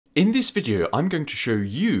In this video, I'm going to show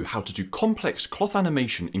you how to do complex cloth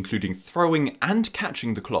animation including throwing and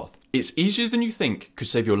catching the cloth. It's easier than you think, could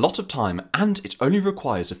save you a lot of time, and it only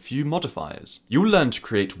requires a few modifiers. You'll learn to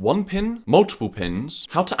create one pin, multiple pins,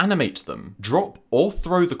 how to animate them, drop or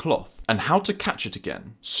throw the cloth, and how to catch it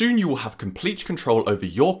again. Soon you will have complete control over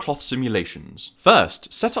your cloth simulations.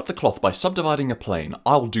 First, set up the cloth by subdividing a plane.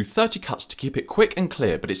 I'll do 30 cuts to keep it quick and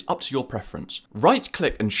clear, but it's up to your preference. Right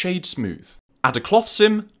click and shade smooth. Add a cloth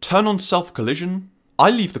sim, turn on self collision.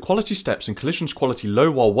 I leave the quality steps and collisions quality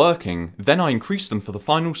low while working, then I increase them for the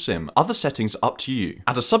final sim. Other settings are up to you.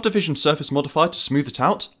 Add a subdivision surface modifier to smooth it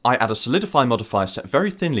out. I add a solidify modifier set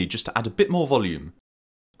very thinly just to add a bit more volume.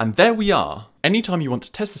 And there we are. Anytime you want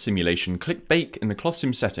to test the simulation, click bake in the cloth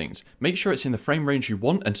sim settings. Make sure it's in the frame range you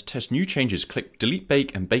want, and to test new changes, click delete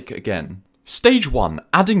bake and bake it again. Stage 1,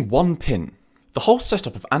 adding one pin. The whole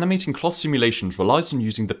setup of animating cloth simulations relies on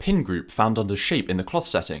using the pin group found under shape in the cloth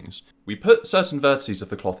settings. We put certain vertices of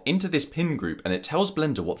the cloth into this pin group and it tells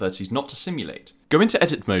Blender what vertices not to simulate. Go into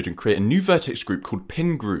edit mode and create a new vertex group called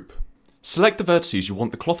pin group. Select the vertices you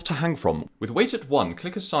want the cloth to hang from. With weight at 1,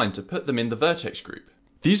 click assign to put them in the vertex group.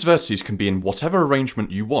 These vertices can be in whatever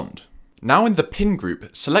arrangement you want. Now in the pin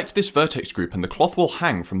group, select this vertex group and the cloth will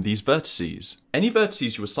hang from these vertices. Any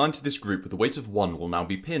vertices you assign to this group with a weight of 1 will now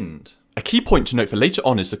be pinned. A key point to note for later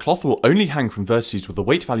on is the cloth will only hang from vertices with a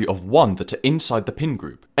weight value of 1 that are inside the pin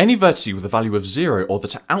group. Any vertices with a value of 0 or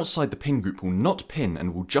that are outside the pin group will not pin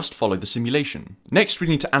and will just follow the simulation. Next we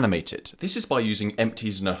need to animate it. This is by using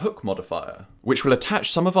empties and a hook modifier, which will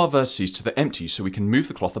attach some of our vertices to the empty so we can move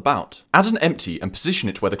the cloth about. Add an empty and position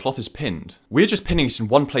it where the cloth is pinned. We're just pinning it in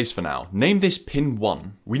one place for now. Name this pin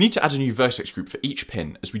 1. We need to add a new vertex group for each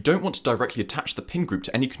pin, as we don't want to directly attach the pin group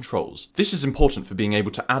to any controls. This is important for being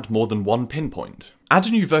able to add more than one pinpoint. Add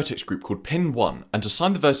a new vertex group called pin 1 and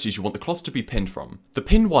assign the vertices you want the cloth to be pinned from. The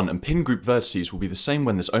pin 1 and pin group vertices will be the same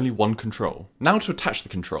when there's only one control. Now to attach the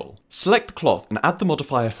control. Select the cloth and add the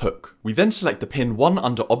modifier hook. We then select the pin 1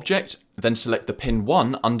 under object, then select the pin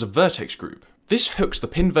 1 under vertex group. This hooks the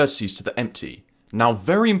pin vertices to the empty. Now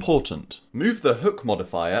very important, move the hook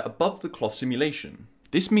modifier above the cloth simulation.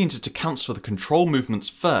 This means it accounts for the control movements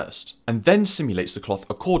first, and then simulates the cloth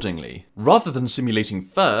accordingly, rather than simulating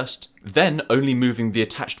first, then only moving the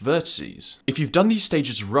attached vertices. If you've done these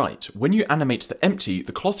stages right, when you animate the empty,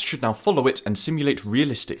 the cloth should now follow it and simulate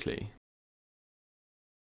realistically.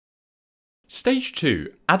 Stage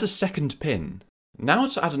 2, add a second pin. Now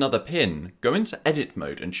to add another pin, go into edit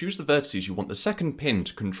mode and choose the vertices you want the second pin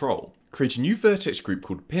to control. Create a new vertex group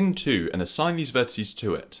called pin 2 and assign these vertices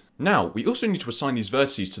to it. Now, we also need to assign these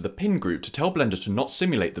vertices to the pin group to tell Blender to not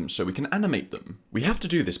simulate them so we can animate them. We have to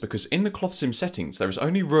do this because in the cloth sim settings there is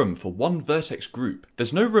only room for one vertex group.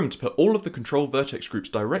 There's no room to put all of the control vertex groups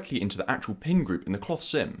directly into the actual pin group in the cloth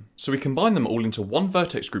sim. So we combine them all into one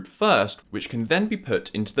vertex group first, which can then be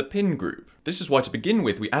put into the pin group. This is why to begin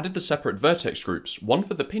with we added the separate vertex groups, one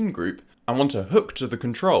for the pin group and one to hook to the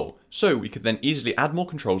control, so we could then easily add more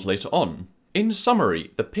controls later on. In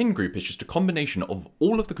summary, the pin group is just a combination of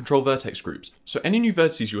all of the control vertex groups, so any new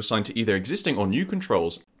vertices you assign to either existing or new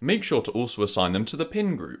controls, make sure to also assign them to the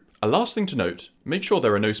pin group. A last thing to note, make sure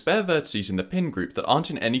there are no spare vertices in the pin group that aren't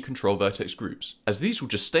in any control vertex groups, as these will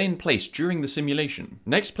just stay in place during the simulation.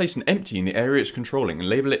 Next, place an empty in the area it's controlling and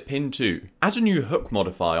label it pin 2. Add a new hook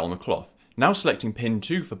modifier on the cloth. Now selecting pin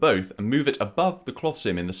 2 for both and move it above the cloth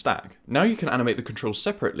sim in the stack. Now you can animate the controls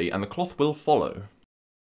separately and the cloth will follow.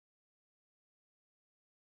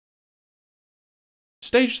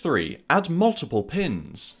 Stage 3, add multiple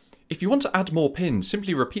pins. If you want to add more pins,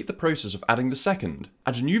 simply repeat the process of adding the second.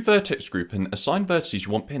 Add a new vertex group and assign vertices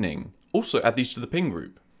you want pinning. Also add these to the pin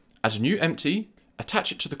group. Add a new empty,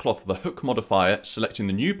 attach it to the cloth with a hook modifier, selecting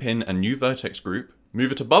the new pin and new vertex group.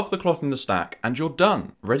 Move it above the cloth in the stack and you're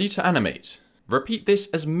done. Ready to animate. Repeat this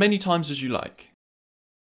as many times as you like.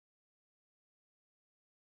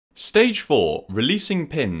 Stage 4, releasing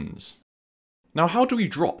pins. Now how do we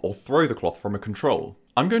drop or throw the cloth from a control?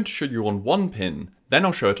 I'm going to show you on one pin, then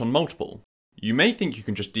I'll show it on multiple. You may think you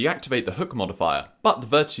can just deactivate the hook modifier, but the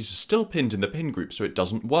vertices are still pinned in the pin group so it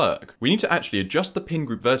doesn't work. We need to actually adjust the pin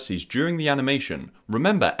group vertices during the animation.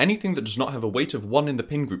 Remember, anything that does not have a weight of 1 in the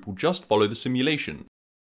pin group will just follow the simulation.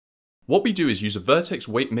 What we do is use a vertex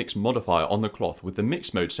weight mix modifier on the cloth with the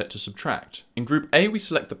mix mode set to subtract. In group A we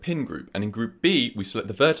select the pin group, and in group B we select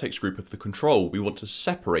the vertex group of the control we want to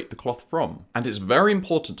separate the cloth from. And it's very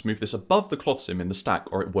important to move this above the cloth sim in the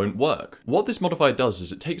stack or it won't work. What this modifier does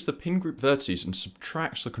is it takes the pin group vertices and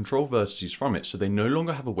subtracts the control vertices from it so they no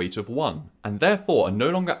longer have a weight of 1, and therefore are no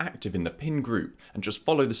longer active in the pin group and just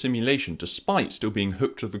follow the simulation despite still being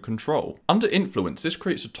hooked to the control. Under influence, this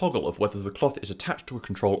creates a toggle of whether the cloth is attached to a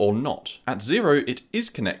control or not. At 0 it is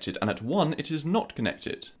connected and at 1 it is not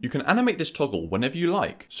connected. You can animate this toggle whenever you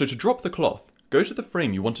like. So to drop the cloth, go to the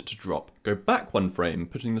frame you want it to drop, go back one frame,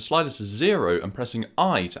 putting the slider to 0 and pressing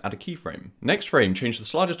I to add a keyframe. Next frame, change the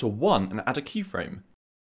slider to 1 and add a keyframe.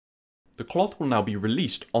 The cloth will now be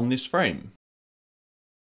released on this frame.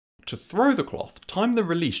 To throw the cloth, time the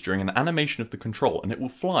release during an animation of the control and it will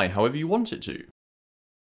fly however you want it to.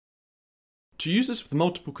 To use this with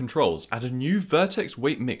multiple controls, add a new vertex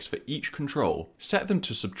weight mix for each control, set them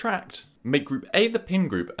to subtract, make group A the pin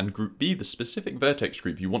group and group B the specific vertex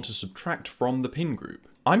group you want to subtract from the pin group.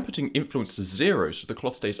 I'm putting influence to 0 so the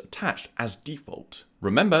cloth stays attached as default.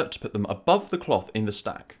 Remember to put them above the cloth in the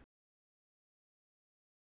stack.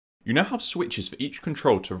 You now have switches for each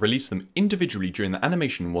control to release them individually during the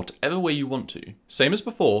animation in whatever way you want to. Same as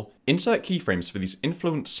before, insert keyframes for these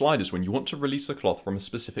influence sliders when you want to release the cloth from a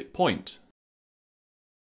specific point.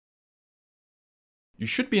 You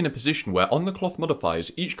should be in a position where on the cloth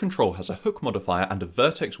modifiers, each control has a hook modifier and a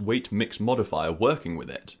vertex weight mix modifier working with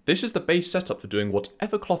it. This is the base setup for doing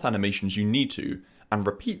whatever cloth animations you need to, and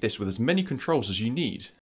repeat this with as many controls as you need.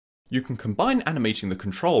 You can combine animating the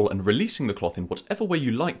control and releasing the cloth in whatever way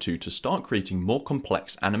you like to start creating more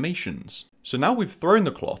complex animations. So now we've thrown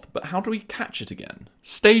the cloth, but how do we catch it again?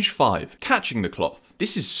 Stage 5, catching the cloth.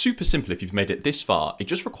 This is super simple if you've made it this far, it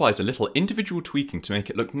just requires a little individual tweaking to make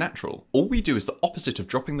it look natural. All we do is the opposite of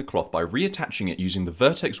dropping the cloth by reattaching it using the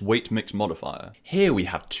vertex weight mix modifier. Here we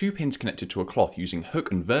have 2 pins connected to a cloth using hook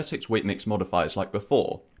and vertex weight mix modifiers like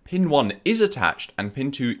before. Pin 1 is attached and pin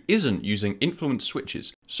 2 isn't using influence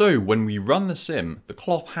switches, so when we run the sim, the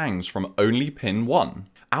cloth hangs from only pin 1.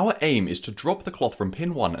 Our aim is to drop the cloth from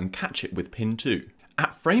pin 1 and catch it with pin 2.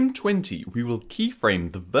 At frame 20, we will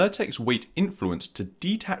keyframe the vertex weight influence to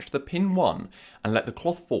detach the pin 1 and let the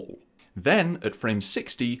cloth fall. Then, at frame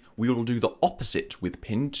 60, we will do the opposite with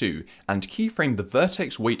pin 2 and keyframe the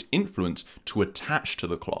vertex weight influence to attach to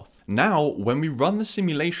the cloth. Now, when we run the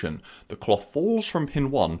simulation, the cloth falls from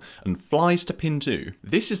pin 1 and flies to pin 2.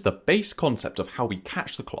 This is the base concept of how we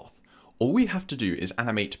catch the cloth. All we have to do is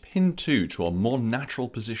animate pin 2 to a more natural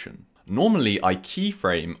position. Normally, I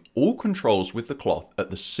keyframe all controls with the cloth at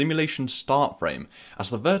the simulation start frame as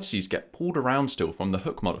the vertices get pulled around still from the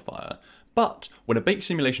hook modifier. But when a baked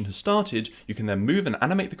simulation has started, you can then move and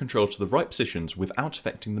animate the controls to the right positions without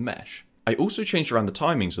affecting the mesh. I also changed around the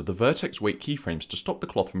timings of the vertex weight keyframes to stop the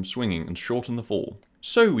cloth from swinging and shorten the fall.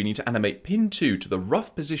 So we need to animate pin 2 to the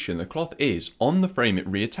rough position the cloth is on the frame it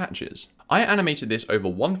reattaches. I animated this over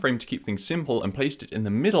one frame to keep things simple and placed it in the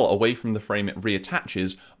middle away from the frame it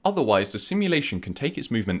reattaches, otherwise the simulation can take its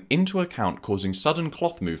movement into account, causing sudden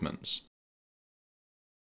cloth movements.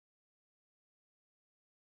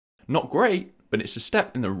 Not great, but it's a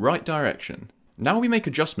step in the right direction. Now we make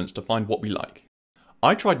adjustments to find what we like.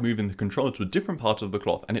 I tried moving the controller to a different part of the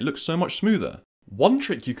cloth and it looks so much smoother. One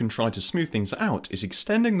trick you can try to smooth things out is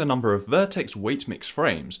extending the number of vertex weight mix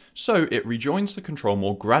frames so it rejoins the control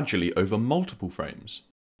more gradually over multiple frames.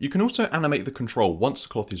 You can also animate the control once the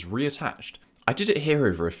cloth is reattached. I did it here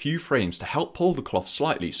over a few frames to help pull the cloth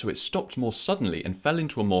slightly so it stopped more suddenly and fell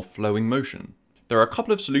into a more flowing motion. There are a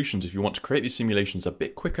couple of solutions if you want to create these simulations a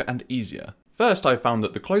bit quicker and easier. First, I found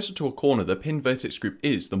that the closer to a corner the pin vertex group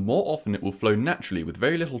is, the more often it will flow naturally with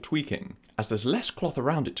very little tweaking, as there's less cloth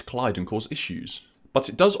around it to collide and cause issues. But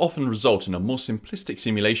it does often result in a more simplistic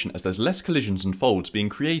simulation as there's less collisions and folds being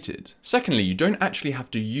created. Secondly, you don't actually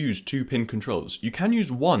have to use 2 pin controls. You can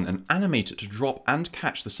use one and animate it to drop and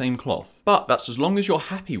catch the same cloth. But that's as long as you're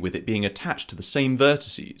happy with it being attached to the same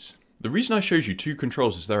vertices. The reason I showed you 2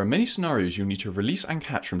 controls is there are many scenarios you'll need to release and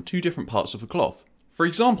catch from 2 different parts of the cloth. For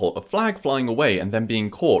example, a flag flying away and then being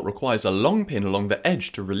caught requires a long pin along the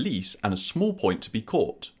edge to release and a small point to be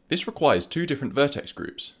caught. This requires 2 different vertex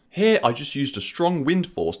groups. Here I just used a strong wind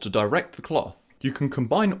force to direct the cloth. You can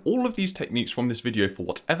combine all of these techniques from this video for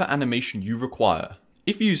whatever animation you require.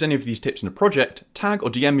 If you use any of these tips in a project, tag or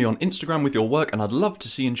DM me on Instagram with your work and I'd love to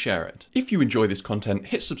see and share it. If you enjoy this content,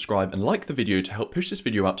 hit subscribe and like the video to help push this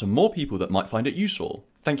video out to more people that might find it useful.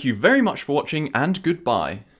 Thank you very much for watching and goodbye.